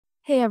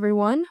Hey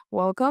everyone,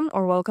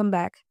 welcome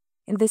back.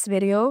 In this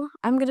video,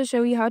 I'm going to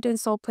show you how to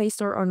install Play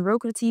Store on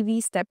Roku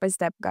TV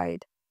step-by-step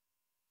guide.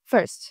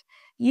 First,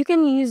 you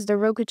can use the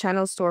Roku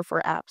Channel Store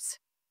for apps.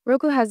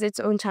 Roku has its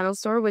own channel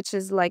store, which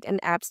is like an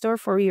app store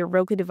for your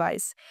Roku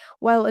device.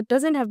 While it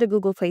doesn't have the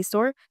Google Play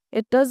Store,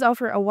 it does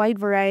offer a wide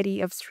variety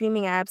of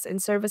streaming apps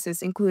and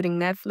services including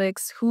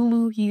Netflix,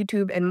 Hulu,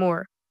 YouTube, and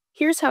more.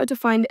 Here's how to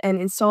find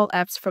and install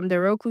apps from the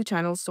Roku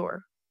Channel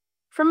Store.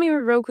 From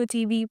your Roku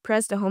TV,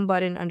 press the home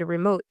button on the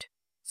remote.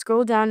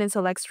 Scroll down and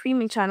select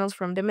streaming channels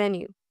from the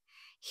menu.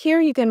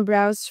 Here you can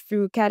browse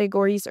through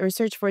categories or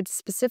search for the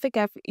specific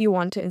app you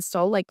want to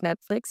install like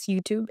Netflix,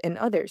 YouTube, and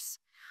others.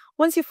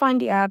 Once you find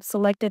the app,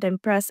 select it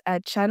and press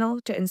Add Channel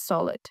to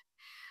install it.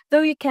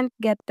 Though you can't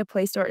get the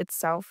Play Store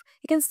itself,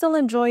 you can still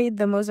enjoy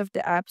the most of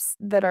the apps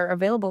that are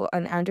available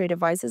on Android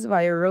devices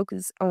via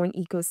Roku's own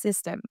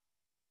ecosystem.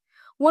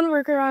 One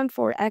workaround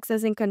for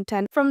accessing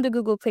content from the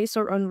Google Play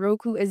Store on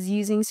Roku is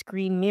using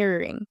screen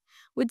mirroring.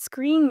 With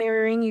screen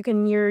mirroring, you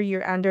can mirror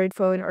your Android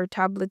phone or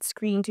tablet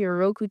screen to your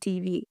Roku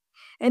TV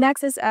and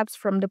access apps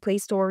from the Play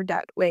Store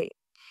that way.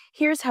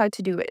 Here's how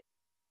to do it.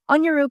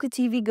 On your Roku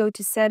TV, go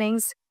to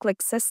Settings,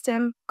 click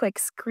System, click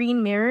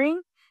Screen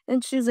Mirroring,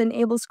 and choose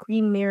Enable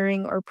Screen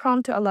Mirroring or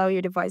prompt to allow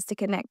your device to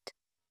connect.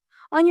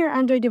 On your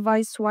Android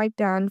device, swipe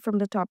down from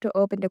the top to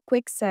open the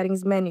Quick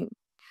Settings menu.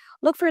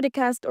 Look for the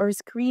cast or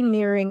screen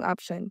mirroring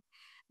option.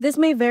 This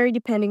may vary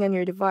depending on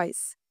your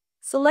device.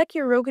 Select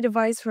your Roku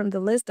device from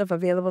the list of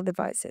available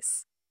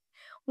devices.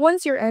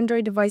 Once your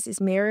Android device is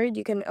mirrored,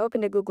 you can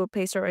open the Google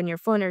Play Store on your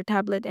phone or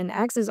tablet and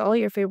access all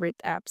your favorite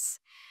apps.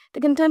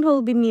 The content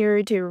will be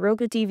mirrored to your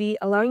Roku TV,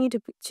 allowing you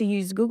to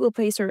use Google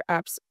Play Store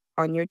apps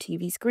on your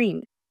TV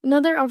screen.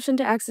 Another option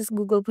to access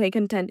Google Play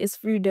content is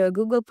through the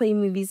Google Play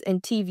Movies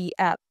and TV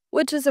app,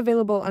 which is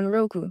available on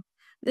Roku.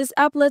 This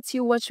app lets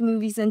you watch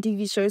movies and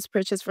TV shows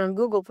purchased from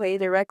Google Play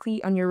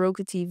directly on your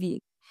Roku TV.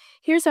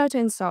 Here's how to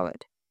install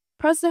it.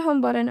 Press the home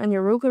button on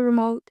your Roku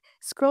remote,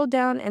 scroll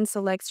down and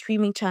select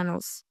Streaming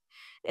Channels.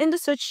 In the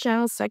Search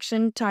Channels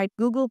section, type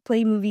Google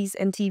Play Movies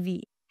and TV.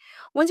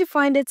 Once you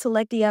find it,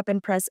 select the app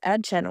and press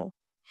Add Channel.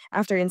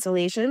 After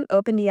installation,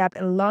 open the app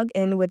and log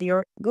in with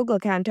your Google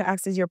account to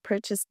access your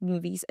purchased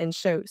movies and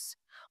shows.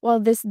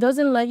 While this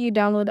doesn't let you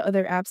download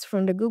other apps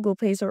from the Google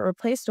Play Store or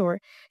Play Store,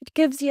 it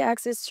gives you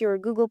access to your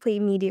Google Play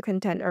Media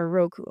content or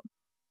Roku.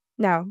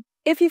 Now,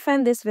 if you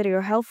found this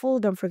video helpful,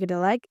 don't forget to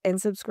like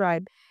and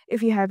subscribe.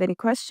 If you have any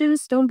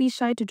questions, don't be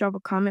shy to drop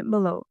a comment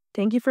below.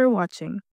 Thank you for watching.